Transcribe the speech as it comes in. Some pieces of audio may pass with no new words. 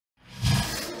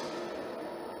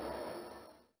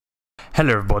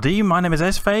Hello everybody, my name is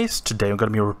S-Face. Today I'm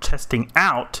going to be testing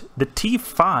out the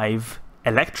T5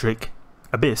 Electric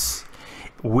Abyss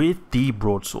with the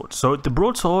Broadsword. So the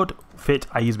Broadsword fit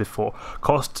I used before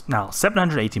cost now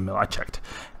 780 mil, I checked.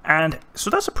 And so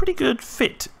that's a pretty good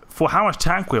fit for how much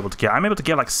tank we're able to get. I'm able to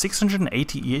get like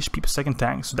 680 EHP per second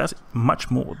tank, so that's much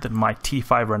more than my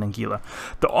T5 running healer.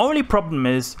 The only problem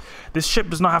is this ship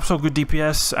does not have so good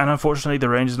DPS, and unfortunately the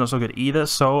range is not so good either,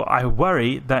 so I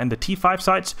worry that in the T5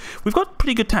 sites, we've got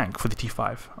pretty good tank for the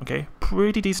T5, okay?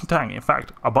 Pretty decent tank, in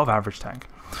fact, above average tank.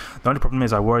 The only problem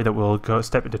is I worry that we'll go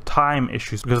step into time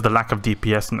issues because of the lack of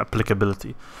DPS and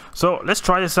applicability. So let's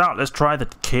try this out. Let's try the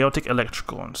chaotic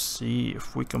electrical and see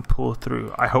if we can pull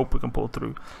through. I hope we can pull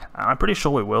through. I'm pretty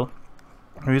sure we will.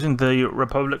 We're using the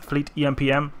Republic Fleet EMP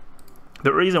M.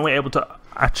 The reason we're able to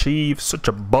achieve such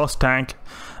a boss tank,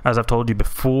 as I've told you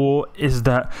before, is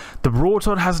that the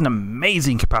Broadsword has an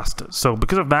amazing capacitor. So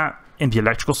because of that, in the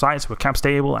electrical sides, we're cap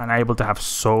stable and able to have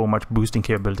so much boosting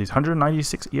capabilities.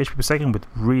 196 EHP per second with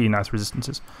really nice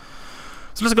resistances.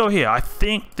 So let's go here. I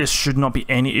think this should not be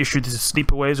any issue. This is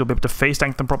sleeper waves. We'll be able to face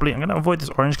tank them properly. I'm going to avoid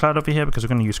this orange cloud over here because we're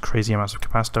going to use crazy amounts of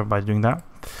capacitor by doing that.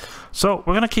 So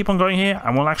we're going to keep on going here,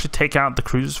 and we'll actually take out the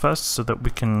cruisers first so that we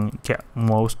can get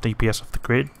most DPS off the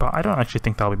grid, but I don't actually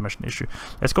think that'll be much an issue.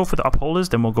 Let's go for the upholders,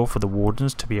 then we'll go for the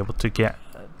wardens to be able to get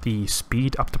the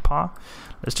speed up to par.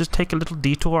 Let's just take a little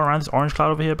detour around this orange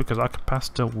cloud over here because our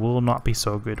capacitor will not be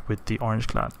so good with the orange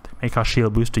cloud. They make our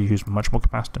shield booster use much more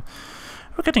capacitor.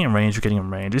 We're getting in range, we're getting in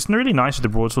range. It's really nice with the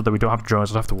Broadsword that we don't have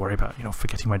drones. I don't have to worry about, you know,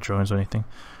 forgetting my drones or anything.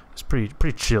 It's pretty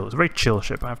chill. It's a very chill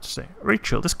ship, I have to say. Very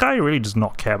chill. This guy really does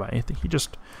not care about anything. He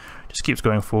just keeps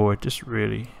going forward. Just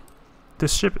really,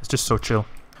 this ship is just so chill.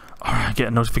 Alright, I get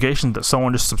a notification that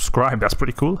someone just subscribed. That's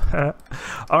pretty cool.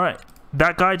 Alright,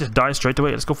 that guy just dies straight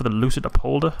away. Let's go for the Lucid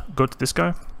Upholder. Go to this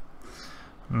guy.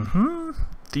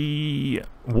 The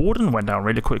Warden went down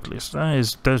really quickly. So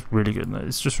that's really good.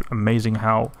 It's just amazing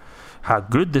how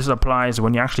good this applies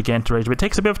when you actually get into range. But it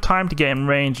takes a bit of time to get in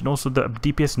range, and also the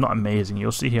DPS is not amazing.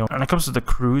 You'll see here. When it comes to the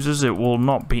cruisers, it will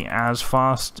not be as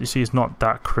fast. You see, it's not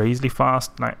that crazily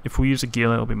fast. Like if we use a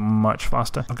gear, it'll be much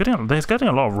faster. There's getting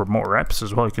a lot of remote reps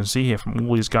as well. You can see here from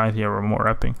all these guys here remote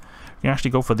repping. You can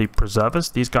actually go for the preservers.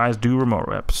 These guys do remote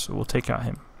reps, so we'll take out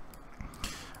him.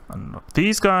 Unlock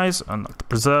these guys, unlock the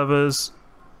preservers.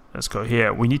 Let's go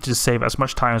here. We need to save as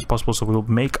much time as possible, so we'll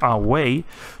make our way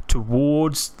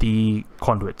towards the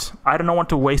conduit. I don't want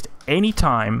to waste any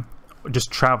time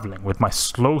just traveling with my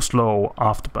slow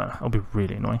afterburner. It'll be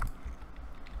really annoying.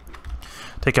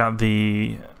 Take out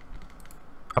the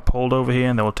uphold over here,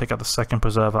 and then we'll take out the second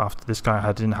preserver after this guy.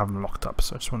 I didn't have him locked up,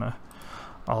 so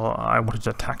I wanted to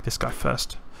attack this guy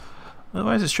first.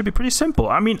 Otherwise, it should be pretty simple.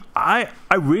 I mean, I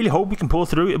really hope we can pull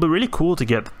through. It'll be really cool to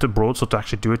get the Broadsword to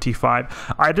actually do a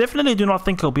T5. I definitely do not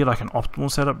think it'll be like an optimal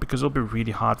setup because it'll be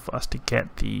really hard for us to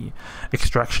get the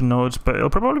extraction nodes, but it'll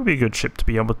probably be a good ship to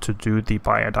be able to do the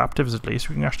bioadaptives at least.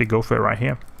 We can actually go for it right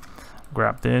here.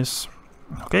 Grab this.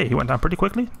 Okay, he went down pretty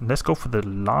quickly. Let's go for the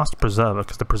last preserver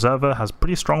because the preserver has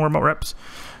pretty strong remote reps.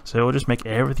 So it'll just make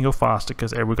everything go faster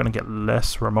because we're going to get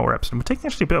less remote reps. And we're taking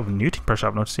actually a bit of neuting pressure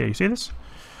I've noticed here. You see this?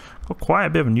 Got quite a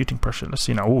bit of neuting pressure. Let's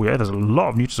see now. Oh yeah, there's a lot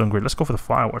of neuters on grid. Let's go for the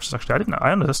Firewatch. Actually,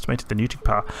 I underestimated the neuting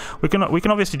power. We can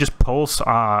obviously just pulse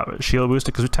our shield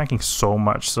booster because we're tanking so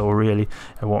much. So really,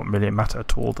 it won't really matter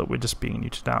at all that we're just being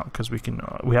neutered out because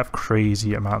we have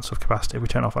crazy amounts of capacity. If we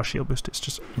turn off our shield booster, it's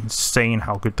just insane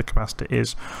how good the capacitor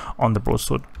is on the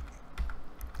Broadsword.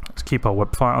 Let's keep our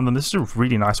Webifier on them. This is a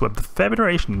really nice web. The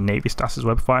Federation Navy Stasis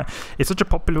Webifier is such a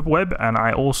popular web, and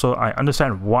I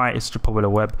understand why it's such a popular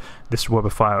web, this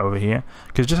Webifier over here,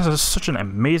 because it just has such an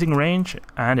amazing range,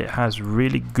 and it has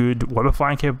really good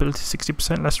Webifying capability,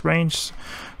 60% less range,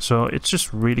 so it's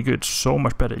just really good, so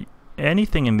much better.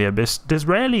 Anything in the Abyss, there's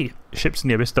rarely ships in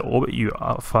the Abyss that orbit you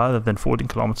farther than 14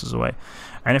 kilometers away,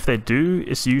 and if they do,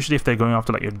 it's usually if they're going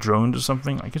after like your drones or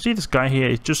something. Like you can see this guy here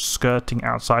is just skirting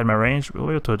outside my range. We'll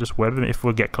be able to just web him if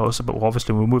we get closer, but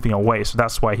obviously we're moving away, so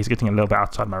that's why he's getting a little bit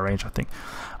outside my range, I think.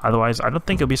 Otherwise, I don't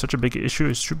think it'll be such a big issue.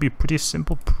 It should be pretty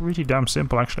simple, pretty damn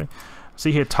simple actually.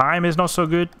 See here, time is not so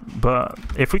good, but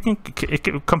if we can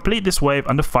complete this wave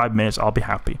under 5 minutes, I'll be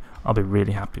happy. I'll be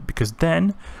really happy because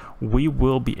then we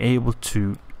will be able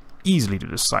to easily do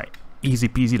this site. Easy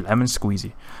peasy lemon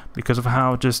squeezy, because of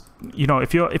how just, you know,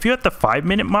 if you're at the 5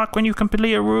 minute mark when you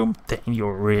complete a room, then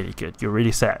you're really good, you're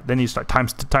really set. Then you start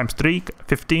times 3,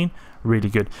 15, really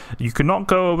good. You cannot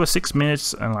go over 6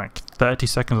 minutes and like 30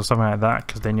 seconds or something like that,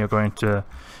 because then you're going to,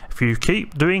 if you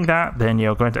keep doing that, then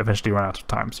you're going to eventually run out of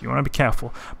time, so you want to be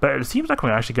careful. But it seems like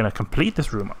we're actually going to complete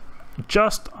this room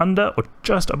just under or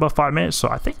just above 5 minutes, so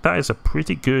I think that is a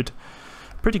pretty good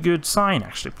pretty good sign,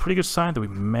 actually. Pretty good sign that we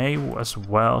may as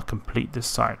well complete this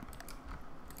site.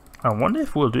 I wonder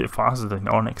if we'll do it faster than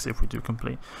the Onyx if we do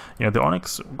complete. You know, the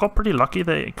Onyx got pretty lucky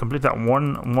they completed that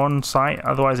one site.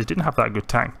 Otherwise, it didn't have that good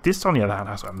tank. This, on the other hand,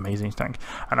 has an amazing tank,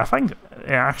 and I think it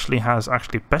actually has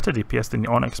better DPS than the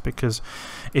Onyx because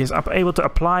it's able to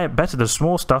apply better the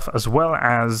small stuff as well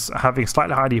as having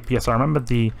slightly higher DPS. I remember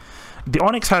the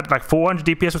Onyx had like 400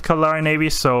 DPS with Caldari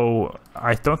Navy, so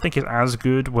I don't think it's as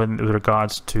good with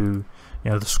regards to,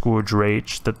 you know, the Scourge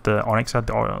Rage that the Onyx had.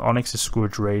 The Onyx's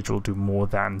Scourge Rage will do more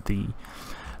than the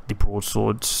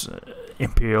Broadsword's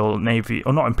Imperial Navy,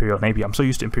 or not Imperial Navy, I'm so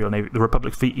used to Imperial Navy, the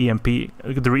Republic Fleet EMP.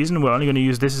 The reason we're only going to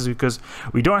use this is because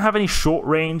we don't have any short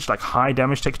range, like high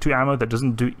damage Tech 2 ammo that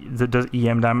does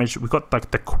EM damage. We've got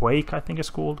like the Quake, I think it's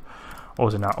called. Or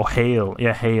is it now? Or Hail.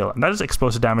 Yeah, Hail. And that is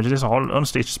explosive damage. It is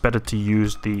honestly, it's just better to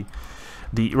use the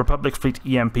Republic Fleet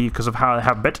EMP because of how they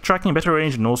have better tracking, better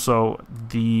range, and also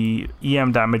the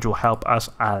EM damage will help us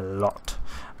a lot.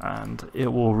 And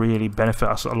it will really benefit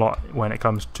us a lot when it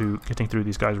comes to getting through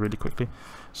these guys really quickly.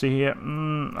 See here,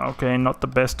 okay, not the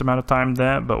best amount of time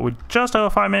there, but we're just over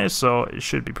 5 minutes, so it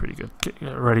should be pretty good. Get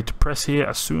ready to press here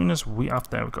as soon as we are.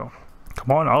 There we go.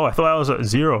 Come on. Oh, I thought I was at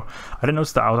 0. I didn't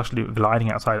notice that I was actually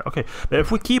gliding outside. Okay, but if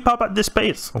we keep up at this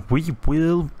pace, we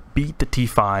will beat the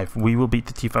T5. We will beat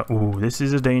the T5. Ooh, this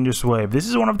is a dangerous wave. This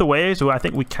is one of the waves where I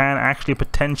think we can actually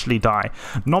potentially die.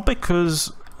 Not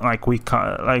because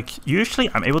like usually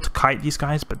I'm able to kite these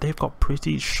guys, but they've got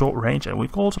pretty short range, and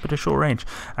we've also pretty short range.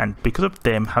 And because of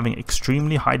them having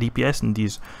extremely high DPS in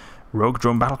these rogue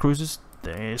drone battle cruisers,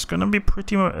 it's gonna be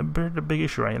a big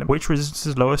issue right here. Which resistance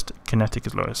is lowest? Kinetic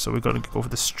is lowest, so we're gonna go for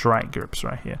the strike grips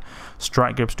right here.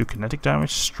 Strike grips do kinetic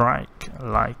damage. Strike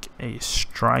like a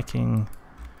striking,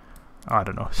 I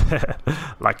don't know,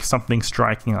 like something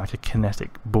striking like a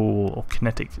kinetic ball or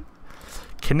kinetic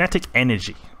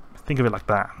energy. Think of it like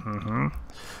that.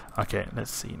 Okay,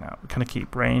 let's see now. We kind of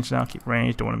keep range now. Keep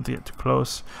range. Don't want them to get too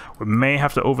close. We may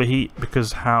have to overheat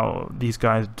because how these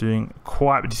guys are doing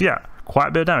quite. But yeah, quite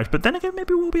a bit of damage. But then again,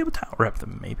 maybe we'll be able to out-rep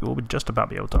them. Maybe we'll be just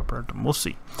about be able to out-rep them. We'll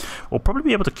see. We'll probably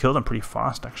be able to kill them pretty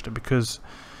fast actually because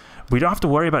we don't have to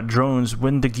worry about drones.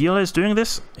 When the Gila is doing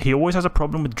this, he always has a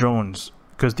problem with drones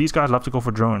because these guys love to go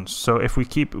for drones. So if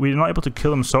we're not able to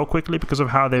kill them so quickly because of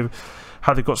how they've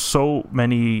got so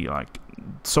many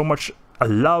so much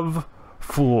love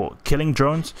for killing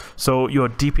drones, so your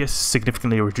DPS is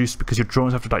significantly reduced because your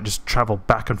drones have to just travel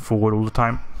back and forward all the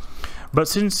time. But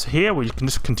since here we can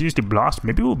just continuously blast,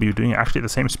 maybe we'll be doing actually the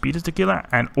same speed as the Gila.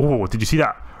 And oh, did you see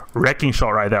that wrecking shot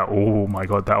right there? Oh my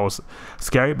god, that was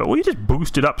scary, but we just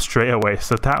boosted up straight away,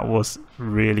 so that was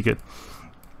really good.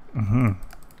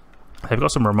 They've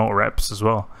got some remote reps as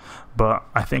well, but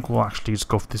I think we'll actually just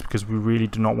go for this because we really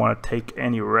do not want to take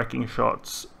any wrecking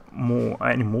shots,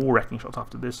 any more wrecking shots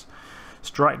after this.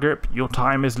 Strike grip, your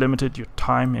time is limited.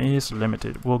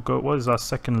 We'll go, what is our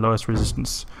second lowest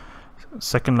resistance?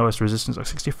 Second lowest resistance, like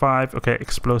 65. Okay,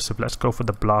 explosive. Let's go for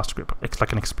the blast grip. It's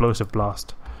like an explosive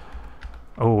blast.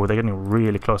 Oh, they're getting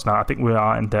really close now. I think we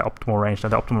are in their optimal range now.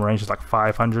 The optimal range is like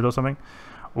 500 or something.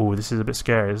 Oh, this is a bit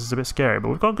scary. But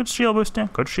we've got good shield boosting.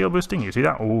 You see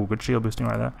that? Oh, good shield boosting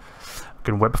right there. We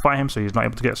can Webify him so he's not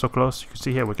able to get so close. You can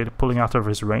see here we're pulling out of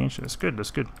his range. That's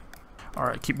good.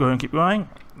 Alright, keep going.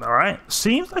 Alright,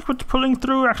 seems like we're pulling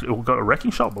through. Actually, we got a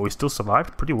wrecking shot, but we still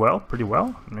survived pretty well.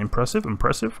 Impressive.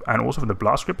 And also for the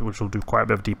blast grip, which will do quite a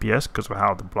bit of DPS because of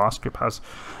how the blast grip has,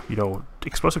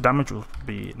 explosive damage will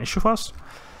be an issue for us.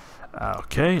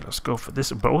 Okay, let's go for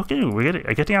this. But we're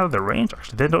getting out of the range,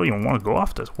 actually. They don't even want to go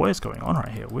after us. What is going on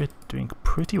right here? We're doing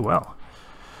pretty well.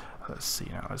 Let's see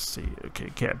now.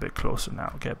 Okay, get a bit closer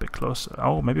now.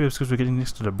 Oh, maybe it's because we're getting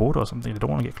next to the border or something. They don't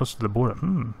want to get closer to the border.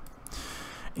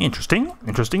 Interesting.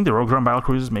 The rogue drone battle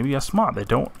cruisers maybe are smart. They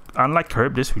don't, unlike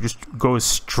Charybdis, who just goes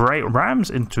straight rams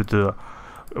into the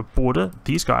border.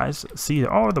 These guys see,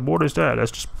 oh, the border's there.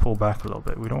 Let's just pull back a little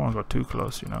bit. We don't want to go too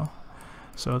close,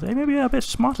 So they may be a bit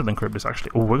smarter than Charybdis,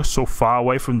 actually. Oh, we're so far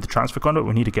away from the transfer conduit.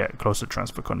 We need to get closer to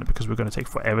transfer conduit because we're going to take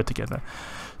forever to get there.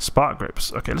 Spark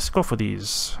grips. Okay, let's go for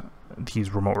these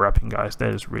remote wrapping guys.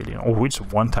 That is really... Oh, we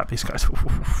just one-tap these guys.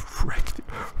 Wrecked.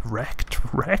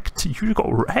 You got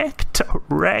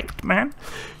wrecked, man.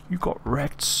 You got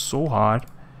wrecked so hard.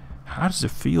 How does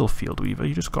it feel, Field Weaver?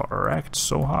 You just got wrecked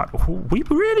so hard. Oh, we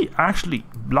really actually,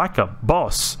 like a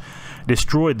boss,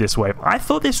 destroyed this wave. I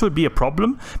thought this would be a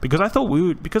problem because I thought we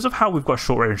would, because of how we've got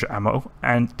short range ammo,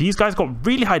 and these guys got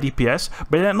really high DPS,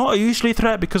 but they're not usually a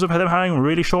threat because of them having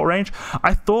really short range.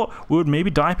 I thought we would maybe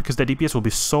die because their DPS will be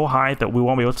so high that we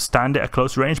won't be able to stand it at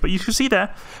close range. But you can see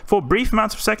there, for brief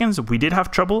amounts of seconds, we did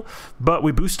have trouble, but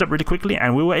we boosted up really quickly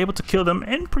and we were able to kill them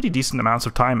in pretty decent amounts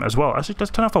of time as well. Actually,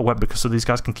 let's turn off our web because so these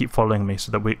guys can keep following me,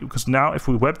 so that because now if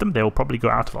we web them, they will probably go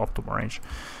out of optimal range.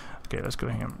 Okay, let's go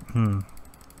here.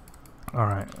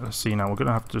 Alright, let's see now. We're going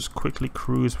to have to just quickly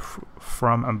cruise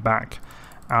from and back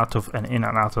out of and in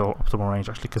and out of optimal range,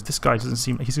 actually, because this guy doesn't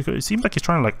seem... it seems like he's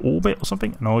trying to, like, orbit or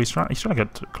something. No, he's trying to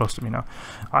get close to me now.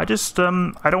 I just...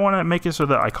 I don't want to make it so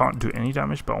that I can't do any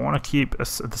damage, but I want to keep, at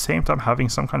the same time, having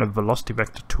some kind of velocity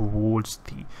vector towards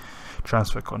the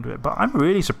transfer conduit. But I'm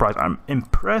really surprised. I'm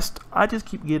impressed. I just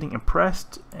keep getting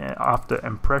impressed after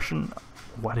impression.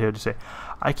 What did I say?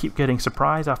 I keep getting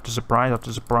surprise after surprise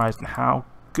after surprise in how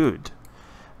good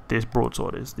this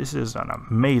broadsword is. This is an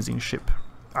amazing ship.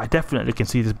 I definitely can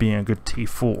see this being a good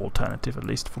T4 alternative, at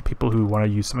least for people who want to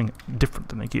use something different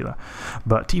than Nagila.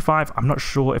 But T5, I'm not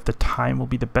sure if the time will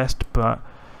be the best, but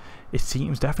it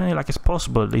seems definitely like it's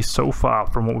possible, at least so far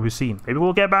from what we've seen. Maybe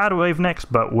we'll get bad wave next,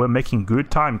 but we're making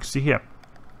good time. You can see here,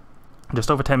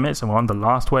 just over 10 minutes and we're on the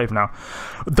last wave now.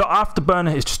 The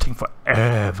afterburner is just taking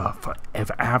forever,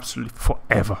 absolutely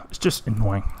forever. It's just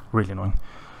annoying, really annoying.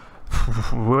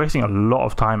 We're wasting a lot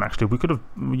of time, actually. We could have,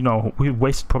 you know, we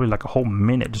wasted probably like a whole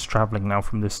minute just traveling now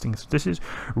from this thing. So this is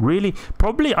really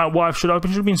probably what I should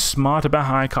have been smart about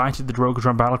how I kited the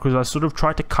Drogodron battlecruisers. I sort of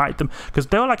tried to kite them because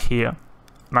they were like here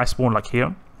and I spawned like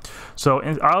here. So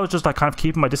I was just like kind of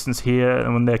keeping my distance here,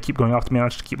 and when they keep going after me, I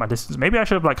just keep my distance. Maybe I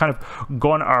should have like kind of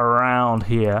gone around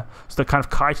here, so they kind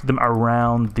of kited them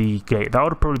around the gate. That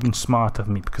would have probably been smart of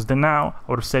me, because then now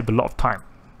I would have saved a lot of time.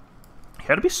 You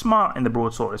have to be smart in the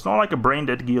broadsword. It's not like a brain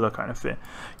dead Gila kind of fit.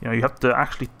 You know, you have to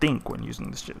actually think when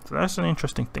using this shit. So that's an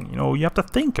interesting thing. You know, you have to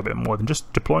think a bit more than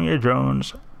just deploying your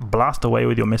drones, blast away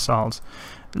with your missiles.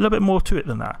 A little bit more to it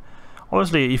than that.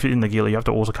 Obviously, if you're in the Gila, you have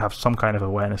to also have some kind of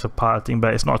awareness of piloting,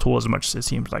 but it's not at all as much as it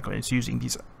seems like when it's using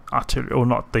these artillery, or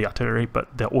not the artillery,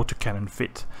 but the autocannon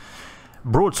fit.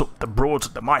 Broadsword,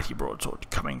 the mighty broadsword,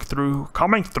 coming through.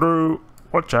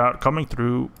 Watch out, coming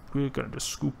through. We're gonna just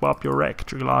scoop up your wreck,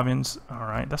 Triglavians.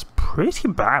 Alright, that's pretty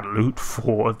bad loot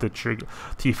for the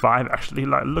T5, actually.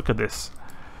 Like, look at this.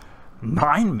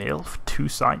 9 mil for 2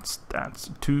 sites,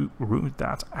 that's 2 rooms,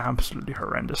 that's absolutely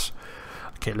horrendous.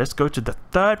 Okay, let's go to the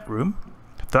third room.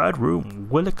 Third room,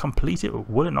 will it complete it or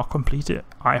will it not complete it?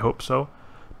 I hope so.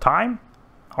 Time?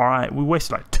 Alright, we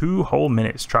wasted like 2 whole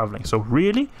minutes traveling. So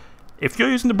really, if you're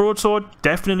using the broadsword,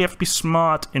 definitely have to be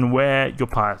smart in where you're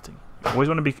piloting. You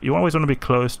always want to be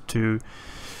close to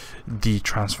the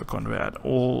transfer conduit at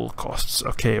all costs.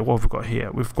 Okay, what have we got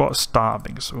here? We've got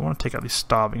starvings. So we want to take out these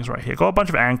starvings right here. Got a bunch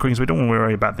of anchorings. We don't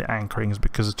worry about the anchorings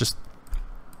because it's just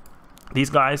these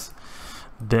guys,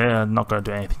 they're not going to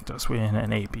do anything to us. We're in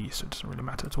an AB, so it doesn't really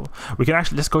matter at all. We can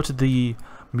actually, let's go to the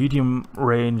medium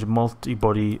range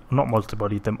multi-body, not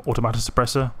multi-body, the automatic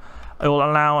suppressor. It will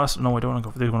allow us, no, we don't want to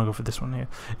go for this, we want to go for this one here.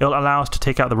 It will allow us to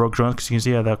take out the rogue drones, because you can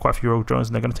see there are quite a few rogue drones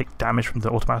and they're going to take damage from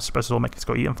the automatic suppressor. It will make us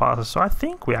go even faster. So I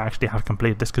think we actually have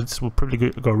completed this, because this will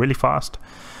probably go really fast.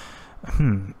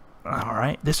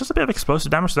 Alright, this was a bit of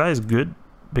explosive damage, so that is good,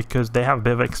 because they have a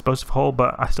bit of an explosive hull,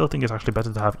 but I still think it's actually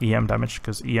better to have EM damage,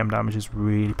 because EM damage is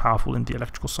really powerful in the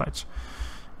electrical sites.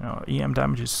 You know, EM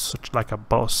damage is such like a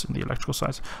boss in the electrical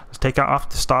sites. Let's take out,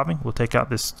 after starving, we'll take out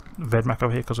this Vedmak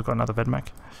over here, because we've got another Vedmak.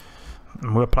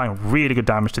 And we're applying really good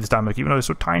damage to this damage, even though it's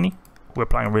so tiny. We're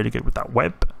applying really good with that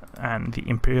web and the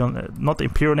Imperial, not the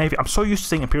Imperial Navy. I'm so used to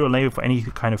saying Imperial Navy for any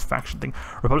kind of faction thing.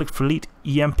 Republic Fleet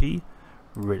EMP,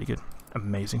 really good,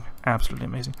 amazing, absolutely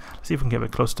amazing. Let's see if we can get a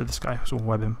bit closer to this guy. So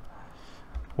web him.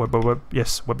 Web.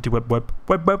 Yes, webbity web.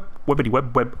 Webbity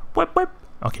web.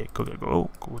 Okay, go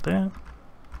there.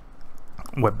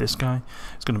 Web this guy.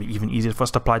 It's going to be even easier for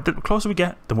us to apply. The closer we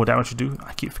get, the more damage we do.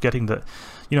 I keep forgetting that,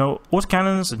 you know,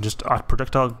 autocannons and just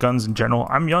projectile guns in general,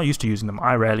 I'm not used to using them.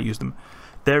 I rarely use them.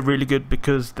 They're really good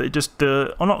because they just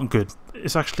are not good.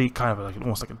 It's actually kind of like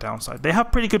almost like a downside. They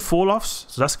have pretty good fall-offs,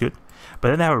 so that's good, but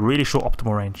then they have a really short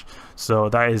optimal range. So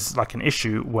that is like an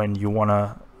issue when you want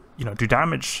to, you know, do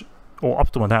damage or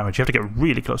optimal damage. You have to get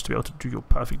really close to be able to do your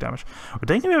perfect damage. We're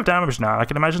taking a bit of damage now. I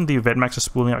can imagine the Vedmax are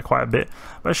spooling out quite a bit,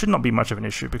 but it should not be much of an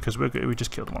issue because we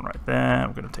just killed one right there.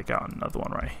 We're going to take out another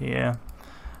one right here.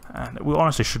 And we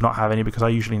honestly should not have any, because I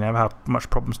usually never have much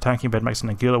problems tanking Vedmax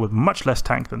and Nagila with much less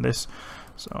tank than this.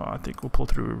 So I think we'll pull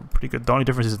through pretty good. The only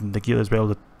difference is Nagila is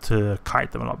able to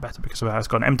kite them a lot better because of it. It's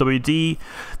got an MWD.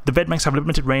 The Vedmax have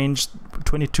limited range,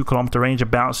 22-kilometer range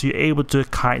about, so you're able to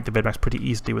kite the Vedmax pretty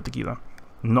easily with the Gila.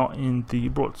 Not in the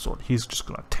Broadsword. He's just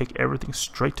gonna take everything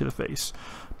straight to the face,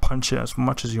 punch it as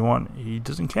much as you want. He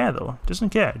doesn't care though. Doesn't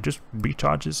care. Just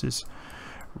recharges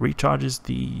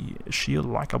the shield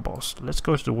like a boss. Let's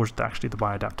go towards actually the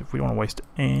bioadaptive. We don't want to waste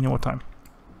any more time.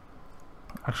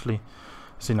 Actually,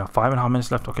 see now, 5.5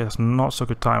 minutes left. Okay, that's not so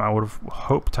good time. I would have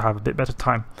hoped to have a bit better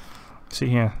time. See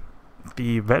here,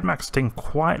 the Vedmax is taking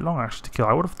quite long actually to kill.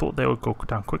 I would have thought they would go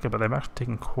down quicker, but they've actually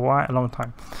taken quite a long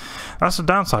time. That's the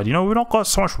downside. You know, we've not got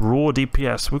so much raw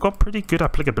DPS. We've got pretty good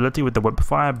applicability with the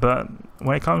Webifier, but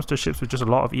when it comes to ships with just a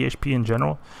lot of EHP in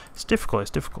general, it's difficult.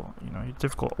 It's difficult. You know, it's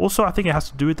difficult. Also, I think it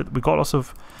has to do with that we got lots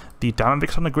of the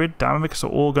Damaviks on the grid. Damaviks are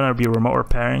all going to be remote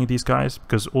repairing these guys,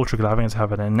 because all Triglavians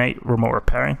have an innate remote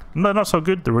repairing. No, not so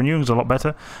good. The renewing is a lot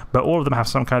better, but all of them have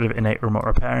some kind of innate remote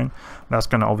repairing. That's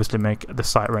going to obviously make the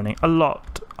site running a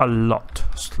lot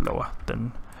slower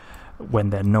than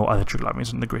when there are no other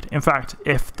Triglavians in the grid. In fact,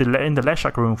 if in the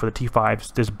Leshak room for the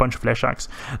T5s, there's a bunch of Leshaks,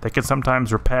 they can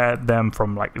sometimes repair them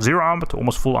from like 0 armor to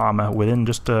almost full armor within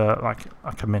just like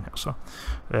a minute or so.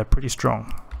 They're pretty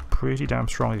strong. Pretty damn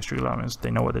strong, these Triglavians.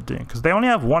 They know what they're doing, because they only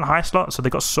have one high slot, so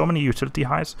they got so many utility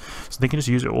highs, so they can just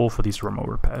use it all for these remote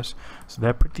repairs. So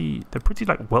they're pretty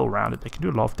like well-rounded. They can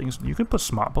do a lot of things. You can put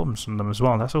smart bombs on them as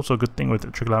well. That's also a good thing with the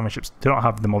Triglavian ships. They don't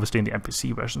have them obviously in the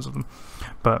NPC versions of them,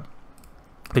 but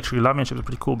the Triglavian ships are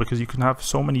pretty cool because you can have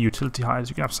so many utility highs.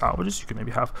 You can have salvages. You can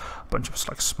maybe have a bunch of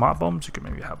like smart bombs. You can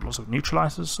maybe have lots of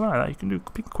neutralizers. Something like that. You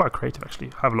can be quite creative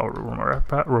actually. Have a lot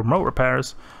of remote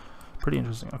repairs. Pretty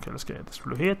interesting. Okay, let's get this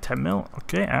blue here. 10 mil.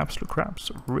 Okay, absolute crap.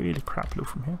 So really crap blue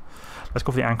from here. Let's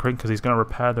go for the anchoring, because he's going to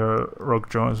repair the rogue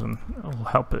drones, and it'll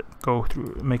help it go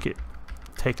through, make it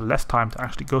take less time to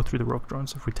actually go through the rogue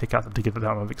drones if we take out the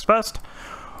Damaviks first.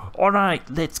 Alright,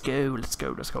 let's go.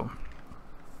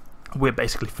 We're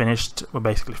basically finished.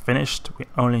 We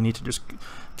only need to just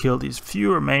kill these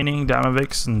few remaining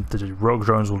Damaviks, and the rogue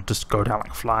drones will just go down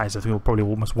like flies. I think we'll probably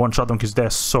almost one-shot them because they're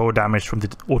so damaged from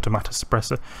the automatic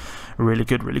suppressor. Really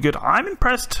good, really good. I'm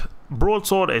impressed.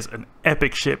 Broadsword is an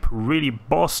epic ship. Really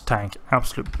boss tank.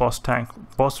 Absolute boss tank.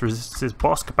 Boss resistances,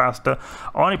 boss capacitor.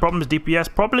 Only problem is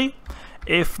DPS. Probably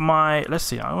if my... Let's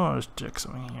see. I want to check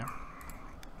something here.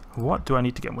 What do I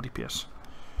need to get more DPS?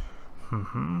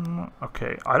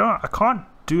 Okay, I can't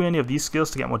do any of these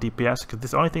skills to get more DPS,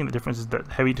 because the only thing the difference is that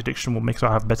heavy interdiction will make so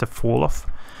I have better fall off.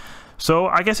 So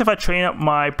I guess if I train up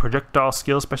my projectile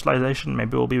skill specialization,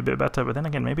 maybe it will be a bit better. But then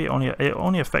again, maybe it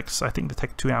only affects, I think, the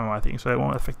Tech 2 ammo, I think, so it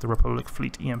won't affect the Republic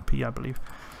Fleet EMP, I believe.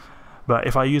 But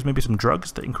if I use maybe some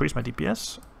drugs to increase my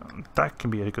DPS, that can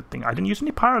be a good thing. I didn't use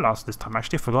any Pyro this time.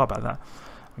 Actually, I forgot about that.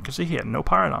 You can see here, no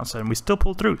Pyro, and we still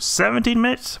pulled through. 17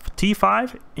 minutes for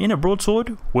T5 in a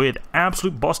Broadsword with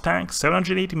absolute boss tank,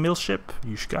 780 mil ship.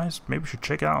 You guys maybe should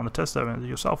check it out on the test server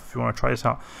yourself if you want to try this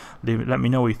out. Let me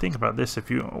know what you think about this.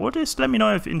 Let me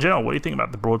know if in general what do you think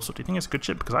about the Broadsword. Do you think it's a good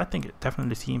ship? Because I think it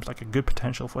definitely seems like a good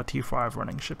potential for a T5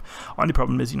 running ship. Only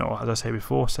problem is, you know, as I say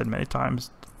before, said many times,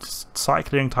 site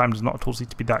clearing time does not seem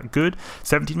to be that good.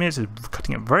 17 minutes is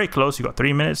cutting it very close. You got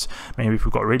 3 minutes. Maybe if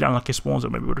we've got really unlucky spawns,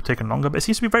 it maybe would have taken longer. But it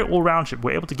seems to be a very all-round ship.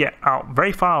 We're able to get out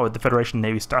very far with the Federation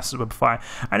Navy Stasis Webifier,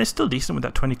 and it's still decent with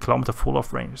that 20-kilometer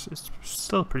fall-off range. It's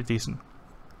still pretty decent.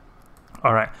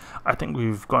 Alright, I think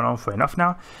we've gone on for enough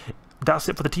now. That's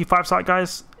it for the T5 site,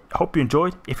 guys. Hope you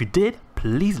enjoyed. If you did,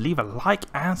 please leave a like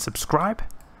and subscribe.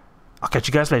 I'll catch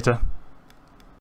you guys later.